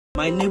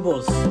My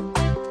neighbors,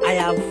 I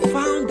have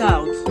found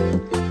out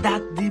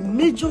that the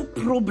major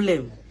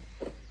problem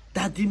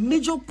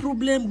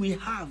we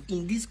have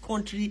in this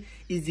country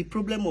is the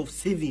problem of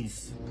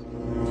savings.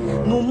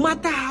 No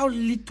matter how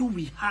little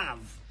we have,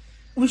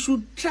 we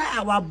should try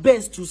our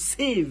best to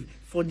save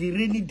for the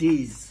rainy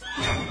days.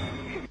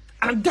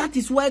 And that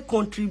is why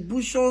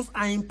contributions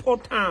are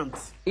important.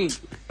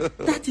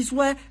 That is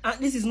why, and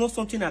this is not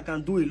something I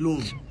can do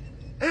alone.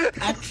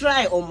 I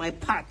try on my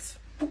part.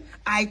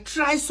 I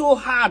try so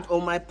hard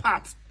on my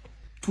part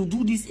to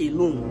do this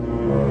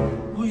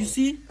alone. But you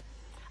see,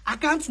 I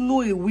can't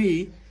know a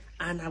way,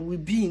 and I will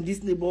be in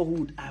this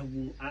neighborhood. I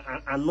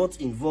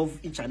not involve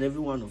each and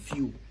every one of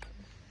you.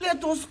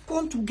 Let us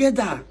come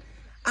together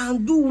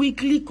and do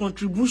weekly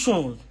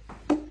contributions.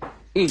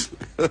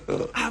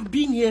 I've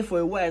been here for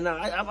a while now.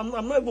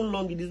 I'm not even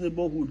long in this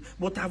neighborhood,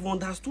 but I've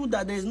understood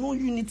that there's no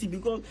unity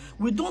because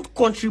we don't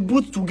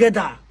contribute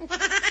together.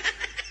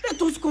 Let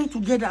us come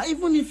together,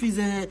 even if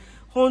it's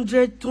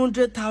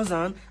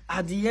 100,000.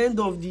 At the end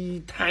of the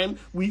time,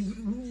 we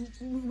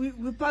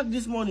pack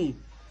this money.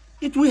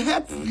 It will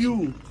help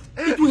you.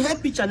 It will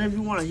help each and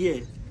everyone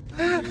here.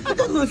 I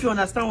don't know if you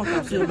understand what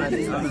I'm saying.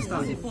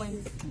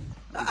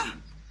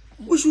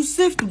 We should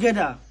save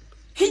together.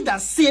 He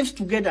that saves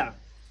together.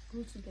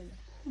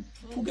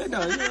 Together.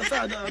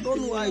 I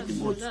don't know why,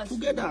 but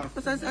together.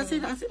 I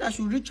said I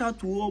should reach out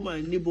to all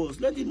my neighbors.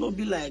 Let it not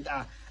be like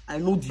I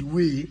know the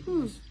way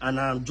and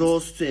I'm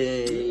just.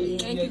 You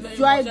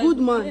are a good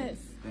man. Yes.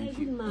 Thank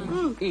you.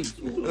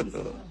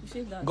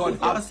 God,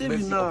 I'll save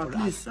you now,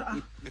 please.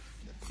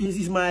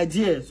 It's my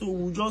idea, so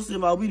we'll just say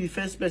I'll be the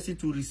first person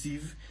to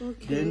receive.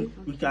 Okay. Then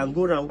we can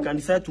go around. We can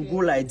decide to go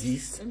like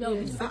this,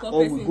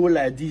 or we go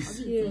like this.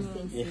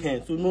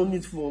 Yes. So no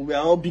need for. We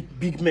are all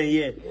big men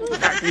here.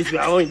 That means we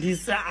are all in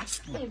this. You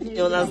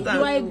understand?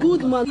 You are a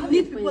good man. You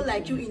need people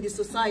like you in the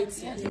society.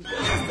 So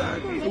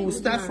we'll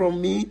start from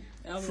me.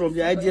 From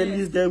the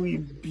idealist, then we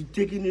be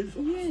taking it.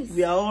 Yes.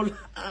 We are all.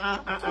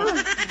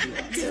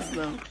 Yes,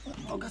 now.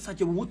 Oga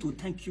Sachet, we want to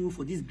thank you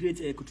for this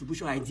great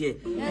contribution idea.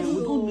 Yes.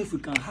 We don't know if we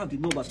can have the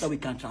numbers that we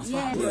can transfer.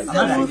 Yes. We'll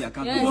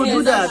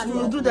do that.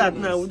 We'll do that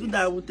now. We'll do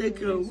that. We'll take.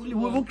 We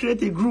will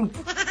create a group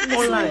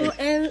online.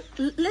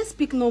 So, let's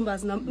pick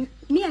numbers now.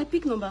 Me, I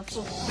pick number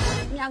 4.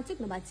 Me, I'll take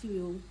number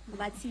 2.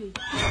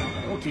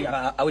 Okay,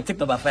 I will take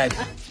number 5.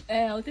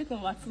 I'll take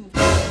number 2.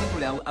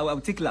 I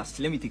will take last.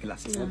 Let me take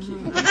last. Okay.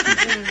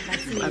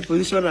 My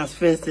position as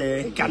first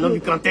cannot be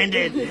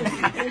contended.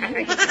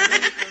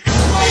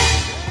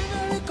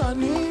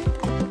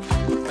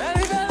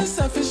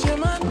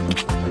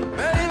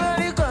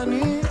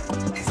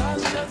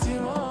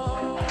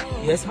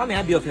 Yes, how may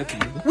I be of help to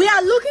you? We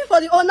are looking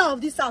for the owner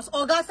of this house,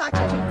 Oga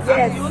Sachet.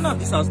 Yes. The owner of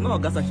this house, no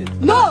Oga Sachet.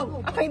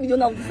 No! How can you be the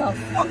owner of this house?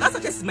 Oga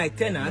Sachet is my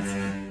tenant.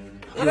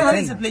 I've been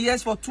having to play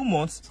yes for 2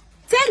 months.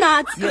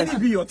 Tenant? Yes. Can he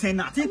be your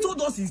tenant? He told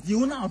us he's the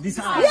owner of this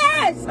house.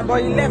 Yes!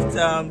 But he left,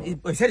 he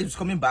said he was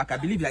coming back. I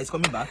believe that he's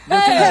coming back.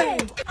 Hey.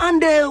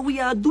 And we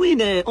are doing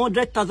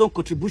 100,000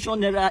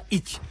 contribution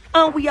each.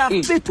 And we have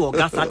paid to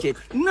Oga Sachet.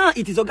 Now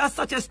it is Oga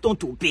Sachet's turn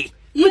to pay.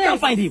 We can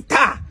find him.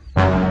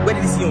 Where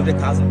did he see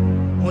 100,000?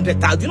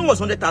 100,000. Do you know what's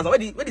 100,000? Where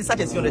did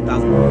Sachet see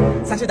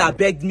 100,000? Sachet that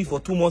begged me for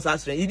 2 months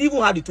as rent. He didn't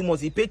even have the 2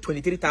 months. He paid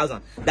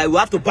 23,000. That we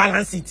have to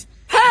balance it.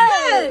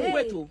 Hey!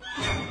 Wait,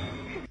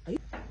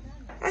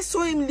 I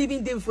saw him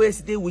leaving day before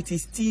yesterday with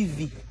his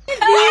TV.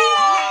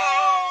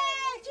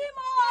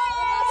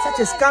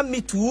 Sachet scammed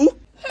me too.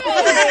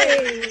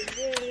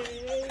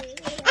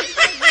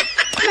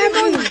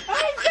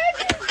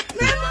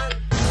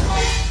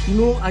 You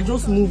know, I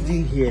just moved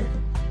in here.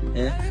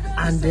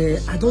 And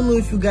I don't know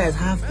if you guys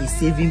have a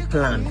saving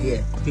plan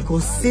here,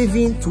 because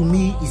saving to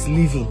me is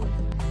living,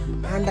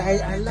 and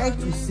I like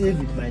to save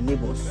with my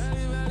neighbors.